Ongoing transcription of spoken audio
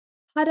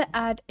How to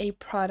add a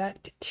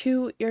product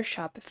to your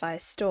Shopify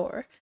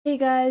store. Hey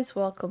guys,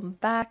 welcome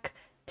back.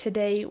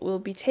 Today we'll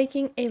be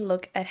taking a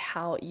look at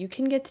how you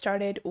can get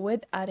started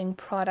with adding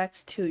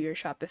products to your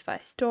Shopify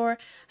store,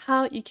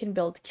 how you can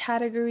build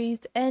categories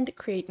and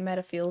create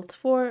meta fields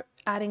for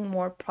adding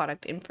more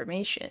product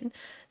information.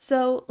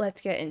 So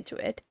let's get into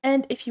it.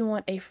 And if you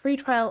want a free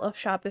trial of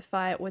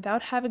Shopify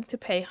without having to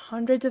pay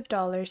hundreds of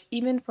dollars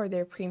even for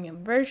their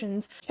premium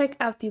versions, check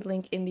out the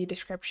link in the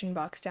description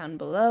box down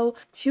below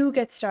to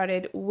get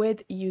started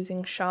with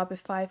using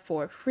Shopify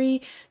for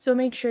free. So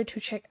make sure to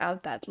check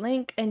out that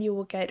link and you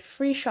will get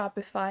free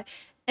Shopify,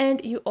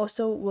 and you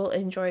also will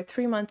enjoy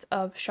 3 months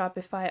of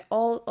Shopify,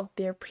 all of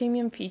their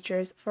premium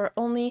features for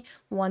only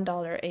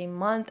 $1 a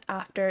month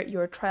after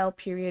your trial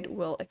period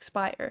will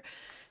expire.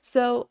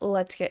 So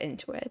let's get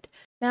into it.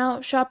 Now,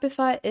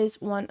 Shopify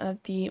is one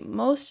of the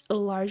most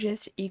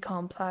largest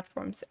e-com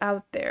platforms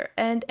out there,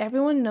 and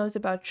everyone knows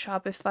about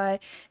Shopify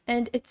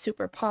and it's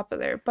super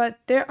popular, but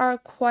there are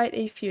quite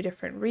a few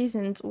different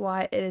reasons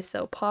why it is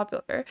so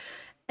popular.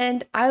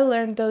 And I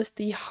learned those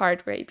the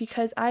hard way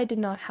because I did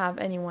not have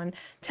anyone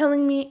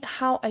telling me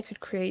how I could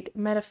create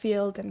meta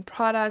fields and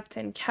products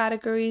and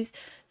categories.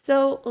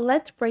 So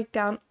let's break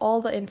down all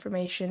the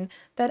information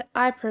that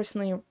I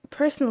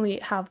personally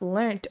have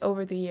learned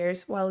over the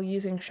years while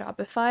using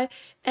Shopify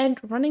and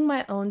running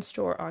my own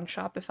store on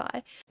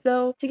Shopify.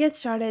 So to get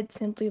started,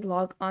 simply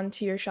log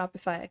onto your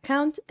Shopify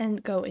account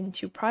and go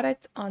into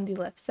products on the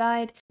left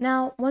side.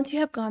 Now, once you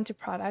have gone to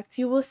products,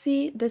 you will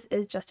see this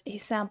is just a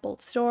sample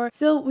store.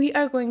 So we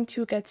are going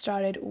to get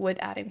started with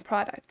adding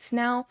products.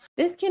 Now,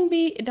 this can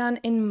be done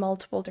in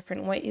multiple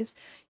different ways.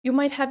 You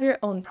might have your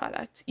own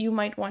products. You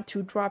might want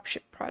to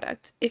dropship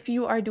products. If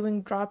you are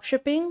doing drop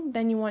shipping,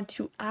 then you want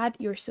to add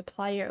your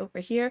supplier over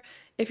here.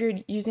 If you're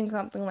using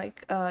something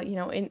like,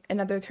 in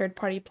another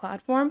third-party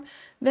platform,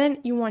 then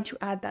you want to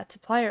add that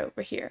supplier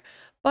over here.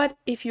 But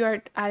if you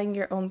are adding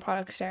your own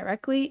products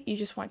directly, you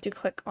just want to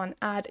click on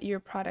add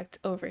your product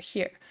over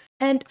here.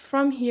 And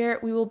from here,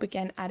 we will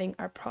begin adding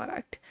our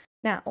product.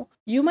 Now,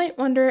 you might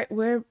wonder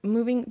we're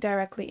moving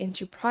directly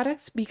into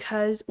products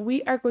because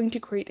we are going to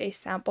create a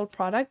sample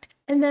product,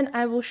 and then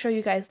I will show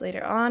you guys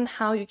later on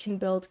how you can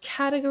build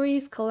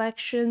categories,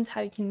 collections,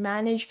 how you can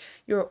manage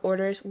your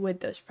orders with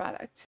those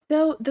products.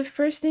 So the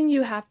first thing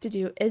you have to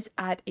do is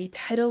add a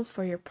title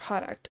for your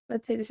product.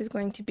 Let's say this is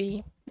going to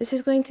be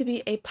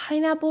a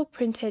pineapple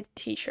printed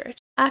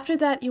t-shirt. After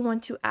that, you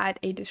want to add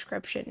a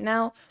description.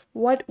 Now,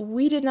 what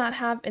we did not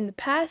have in the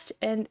past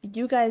and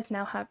you guys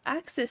now have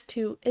access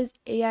to is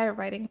AI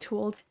writing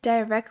tools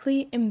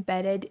directly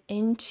embedded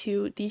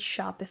into the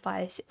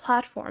Shopify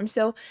platform.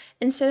 So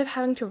instead of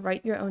having to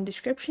write your own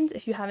descriptions,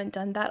 if you haven't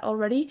done that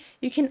already,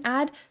 you can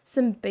add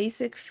some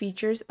basic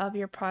features of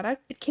your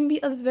product. It can be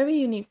a very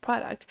unique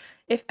product.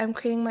 If I'm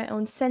creating my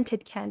own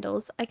scented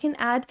candles, I can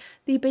add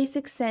the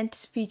basic scent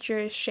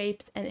features,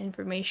 shapes, and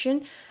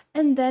information,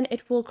 and then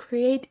it will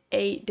create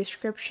a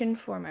description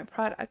for my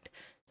product.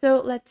 So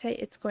let's say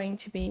it's going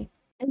to be,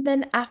 and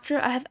then after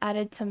I have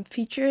added some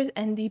features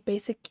and the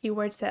basic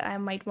keywords that I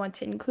might want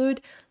to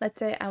include, let's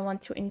say I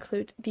want to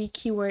include the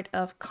keyword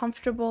of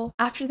comfortable.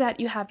 After that,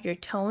 you have your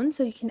tone,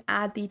 so you can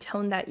add the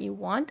tone that you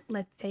want.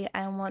 Let's say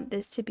I want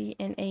this to be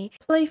in a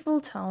playful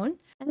tone,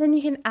 and then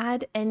you can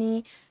add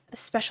any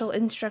special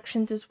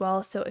instructions as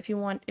well. So if you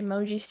want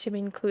emojis to be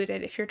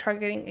included, if you're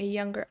targeting a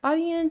younger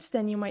audience,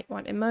 then you might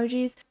want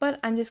emojis, but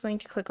I'm just going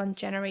to click on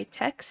generate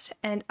text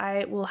and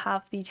I will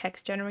have the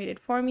text generated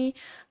for me.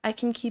 I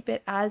can keep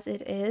it as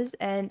it is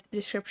and the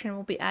description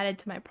will be added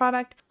to my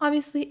product.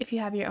 Obviously, if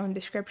you have your own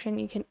description,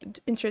 you can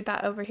insert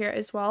that over here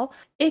as well.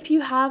 If you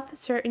have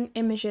certain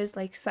images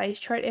like size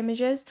chart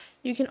images,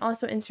 you can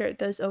also insert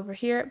those over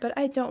here, but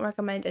I don't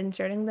recommend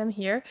inserting them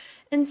here.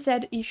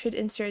 Instead, you should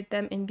insert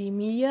them in the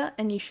media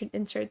and you should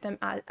insert them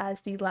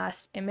as the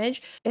last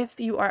image if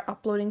you are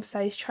uploading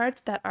size charts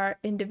that are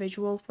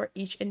individual for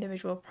each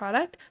individual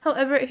product.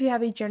 However, if you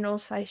have a general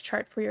size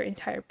chart for your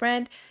entire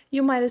brand,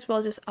 you might as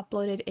well just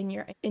upload it in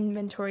your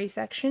inventory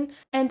section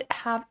and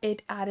have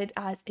it added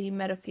as a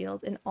meta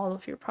field in all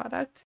of your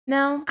products.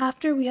 Now,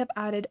 after we have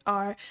added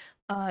our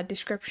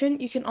description,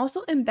 you can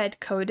also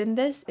embed code in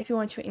this. If you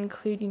want to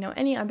include,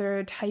 any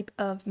other type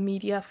of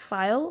media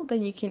file,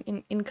 then you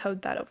can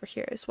encode that over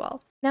here as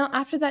well. Now,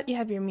 after that, you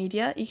have your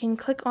media. You can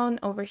click on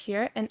over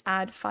here and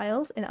add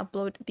files and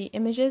upload the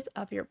images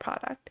of your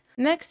product.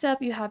 Next up,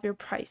 you have your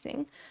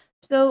pricing.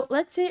 So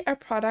let's say our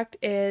product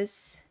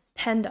is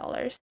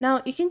 $10.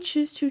 Now you can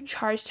choose to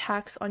charge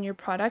tax on your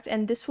product,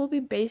 and this will be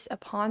based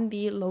upon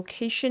the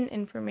location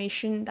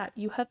information that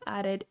you have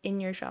added in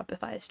your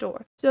Shopify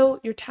store. So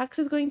your tax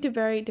is going to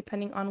vary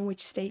depending on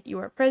which state you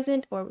are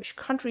present or which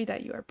country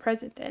that you are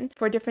present in.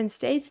 For different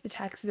states, the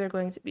taxes are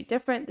going to be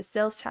different, the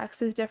sales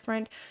tax is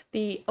different,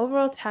 the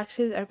overall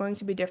taxes are going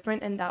to be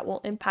different, and that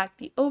will impact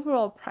the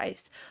overall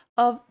price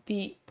of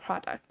the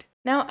product.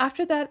 Now,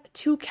 after that,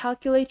 to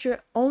calculate your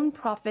own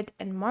profit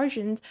and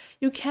margins,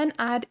 you can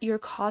add your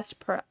cost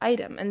per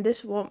item, and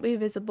this won't be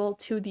visible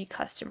to the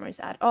customers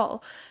at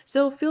all.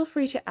 So feel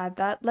free to add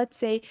that. Let's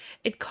say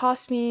it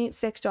cost me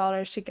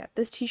 $6 to get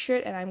this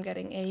t-shirt, and I'm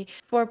getting a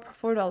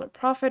 $4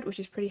 profit, which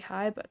is pretty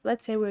high, but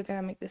let's say we're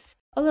gonna make this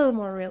a little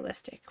more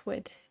realistic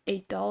with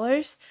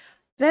 $8.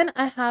 Then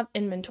I have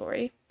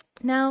inventory.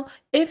 Now,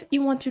 if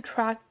you want to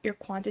track your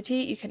quantity,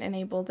 you can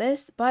enable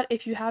this, but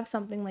if you have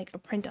something like a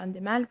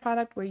print-on-demand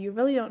product where you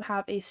really don't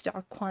have a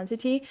stock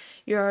quantity,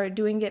 you're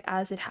doing it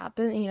as it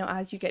happens,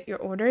 as you get your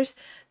orders,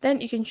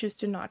 then you can choose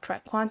to not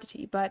track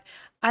quantity. But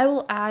I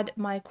will add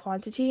my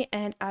quantity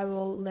and I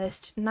will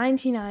list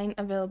 99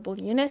 available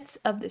units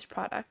of this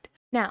product.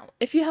 Now,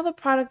 if you have a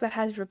product that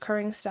has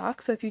recurring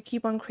stock, so if you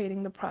keep on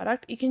creating the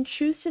product, you can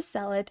choose to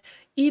sell it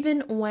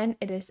even when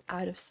it is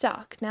out of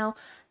stock. Now,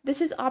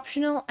 this is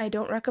optional. I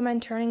don't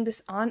recommend turning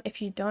this on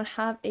if you don't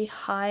have a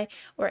high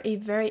or a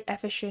very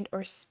efficient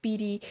or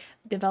speedy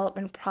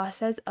development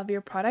process of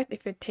your product.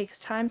 If it takes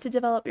time to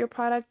develop your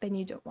product, then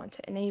you don't want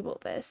to enable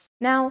this.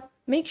 Now,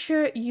 make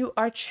sure you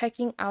are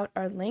checking out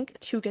our link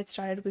to get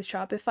started with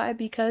Shopify,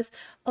 because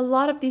a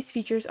lot of these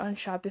features on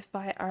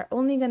Shopify are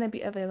only going to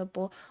be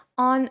available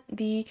on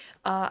the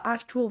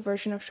actual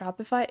version of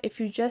Shopify. If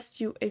you just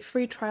do a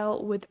free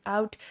trial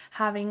without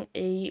having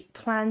a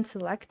plan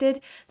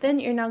selected, then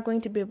you're not going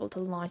to be able to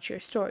launch your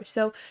store.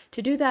 So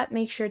to do that,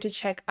 make sure to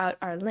check out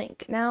our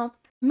link. Now,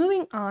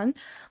 moving on,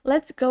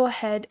 let's go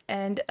ahead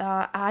and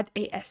add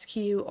a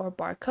SKU or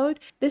barcode.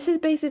 This is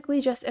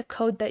basically just a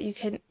code that you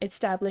can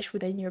establish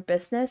within your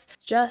business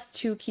just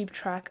to keep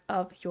track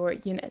of your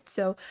units.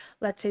 So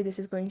let's say this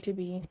is going to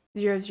be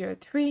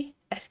 003.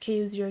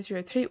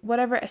 SKU 003,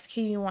 whatever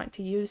SKU you want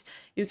to use,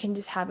 you can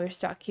just have your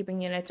stock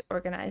keeping units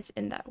organized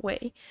in that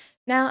way.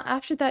 Now,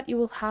 after that, you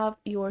will have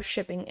your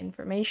shipping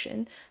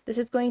information. This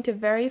is going to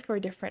vary for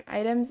different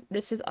items.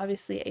 This is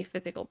obviously a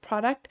physical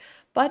product,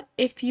 but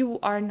if you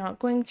are not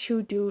going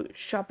to do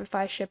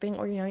Shopify shipping,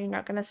 or you're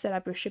not going to set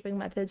up your shipping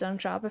methods on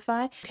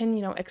Shopify, you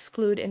can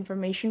exclude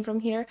information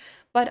from here,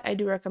 but I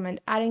do recommend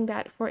adding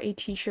that. For a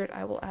t-shirt,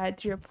 I will add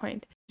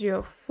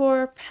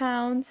 0.04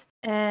 pounds,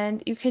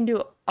 and you can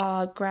do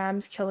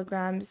grams,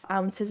 kilograms,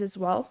 ounces as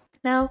well.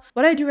 Now,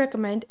 what I do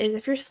recommend is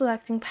if you're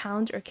selecting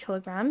pounds or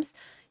kilograms,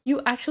 you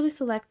actually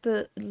select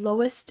the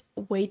lowest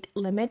weight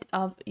limit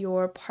of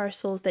your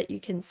parcels that you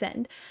can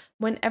send.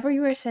 Whenever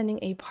you are sending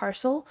a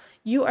parcel,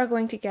 you are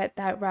going to get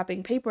that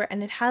wrapping paper,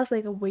 and it has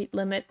like a weight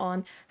limit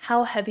on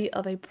how heavy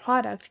of a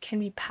product can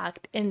be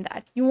packed in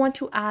that. You want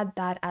to add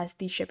that as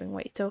the shipping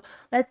weight. So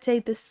let's say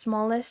the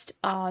smallest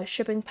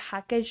shipping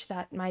package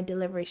that my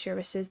delivery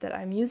services that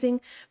I'm using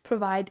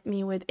provide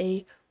me with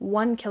a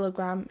 1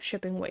 kilogram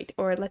shipping weight,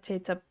 or let's say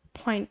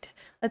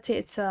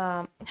it's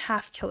a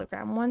half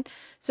kilogram one.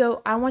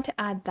 So I want to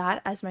add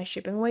that as my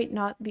shipping weight,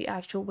 not the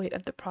actual weight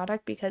of the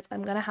product, because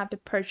I'm gonna have to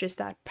purchase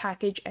that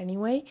package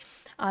anyway.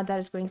 That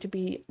is going to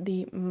be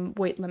the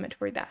weight limit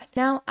for that.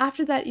 Now,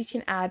 after that, you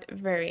can add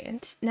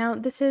variant. Now,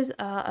 this is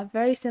a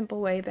very simple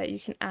way that you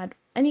can add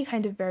any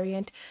kind of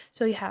variant.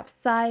 So you have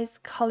size,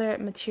 color,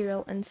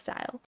 material, and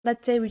style.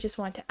 Let's say we just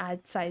want to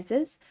add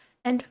sizes.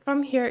 And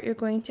from here, you're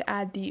going to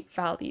add the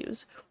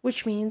values,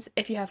 which means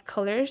if you have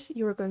colors,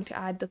 you are going to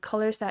add the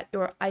colors that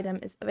your item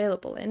is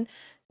available in.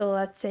 So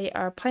let's say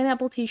our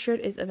pineapple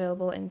t-shirt is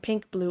available in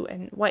pink, blue,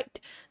 and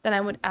white. Then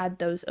I would add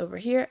those over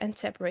here and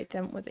separate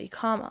them with a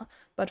comma.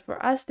 But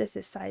for us, this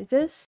is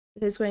sizes.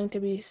 This is going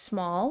to be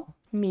small,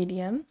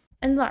 medium,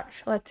 and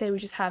large. Let's say we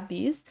just have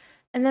these.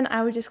 And then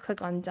I would just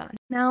click on done.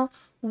 Now,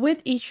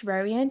 with each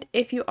variant,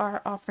 if you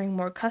are offering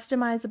more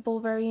customizable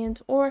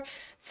variants or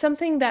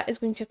something that is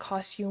going to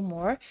cost you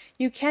more,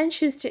 you can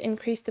choose to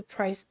increase the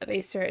price of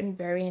a certain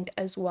variant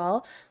as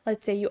well.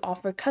 Let's say you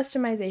offer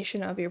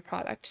customization of your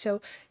product, so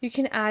you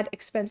can add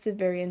expensive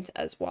variants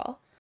as well.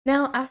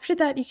 Now, after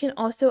that, you can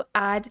also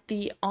add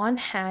the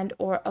on-hand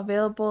or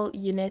available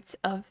units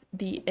of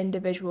the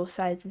individual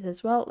sizes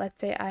as well. Let's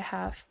say I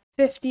have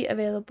 50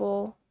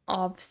 available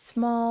of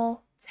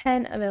small,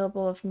 10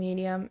 available of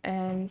medium,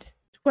 and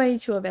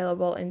 22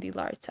 available in the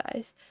large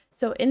size.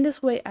 So in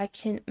this way, I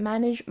can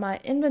manage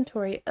my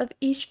inventory of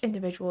each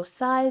individual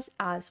size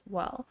as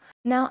well.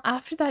 Now,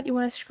 after that, you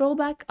want to scroll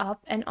back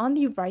up, and on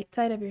the right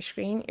side of your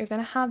screen, you're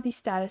going to have the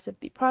status of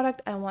the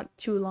product. I want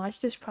to launch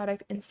this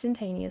product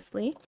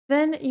instantaneously.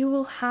 Then you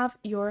will have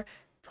your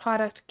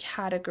product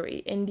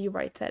category in the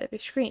right side of your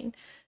screen.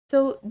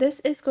 So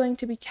this is going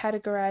to be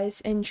categorized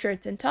in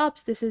shirts and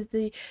tops. This is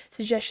the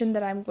suggestion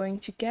that I'm going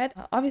to get.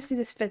 Obviously,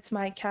 this fits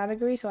my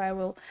category, so I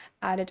will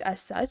add it as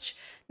such.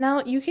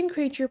 Now, you can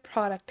create your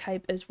product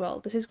type as well.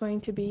 This is going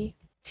to be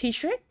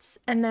t-shirts,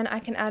 and then I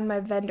can add my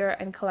vendor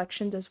and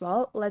collections as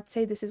well. Let's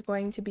say this is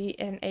going to be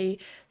in a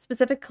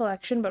specific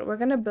collection, but we're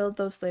going to build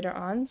those later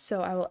on,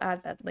 so I will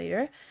add that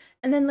later.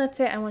 And then let's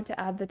say I want to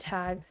add the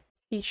tag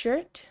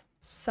t-shirt,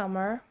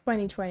 summer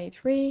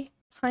 2023,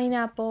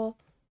 pineapple,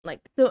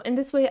 So in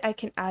this way I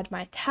can add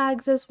my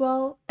tags as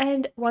well,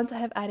 and once I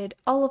have added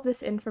all of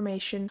this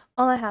information,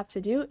 all I have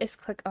to do is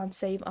click on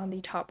save on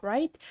the top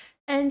right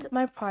and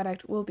my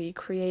product will be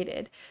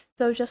created.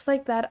 So just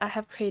like that, I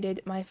have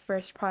created my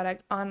first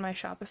product on my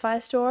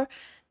Shopify store.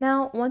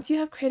 Now, once you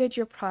have created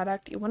your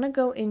product, you want to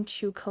go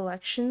into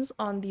collections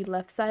on the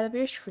left side of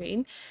your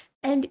screen,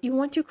 and you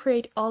want to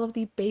create all of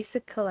the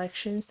basic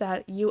collections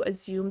that you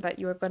assume that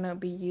you're going to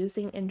be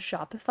using in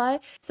Shopify,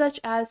 such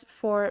as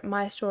for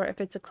my store,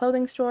 if it's a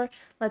clothing store,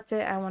 let's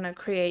say I want to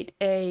create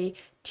a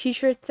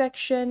t-shirt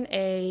section,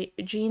 a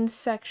jeans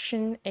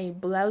section, a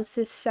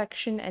blouses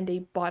section, and a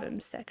bottom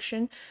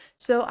section.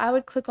 So I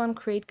would click on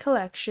create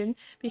collection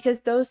because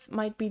those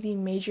might be the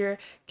major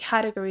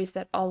categories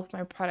that all of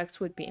my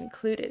products would be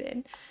included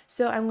in.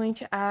 So I'm going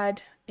to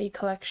add a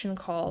collection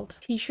called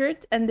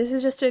t-shirts, and this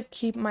is just to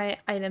keep my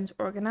items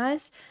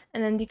organized.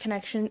 And then the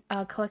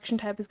collection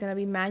type is going to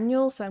be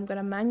manual, so I'm going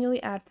to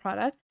manually add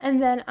product,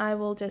 and then I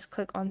will just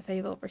click on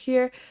save over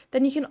here.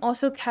 Then you can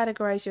also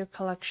categorize your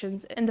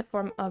collections in the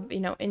form of,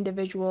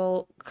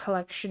 individual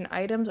collection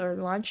items or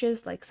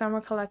launches, like summer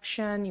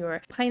collection,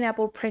 your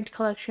pineapple print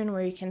collection,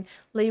 where you can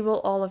label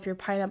all of your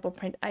pineapple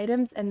print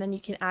items, and then you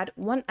can add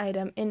one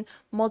item in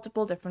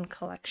multiple different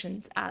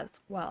collections as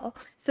well.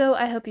 So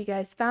I hope you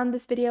guys found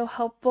this video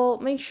helpful.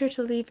 Make sure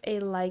to leave a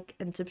like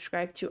and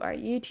subscribe to our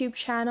YouTube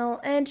channel,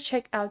 and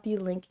check out the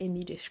link in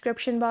the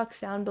description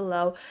box down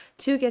below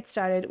to get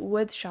started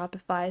with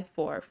Shopify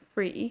for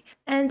free.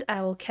 And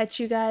I will catch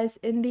you guys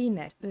in the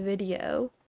next video.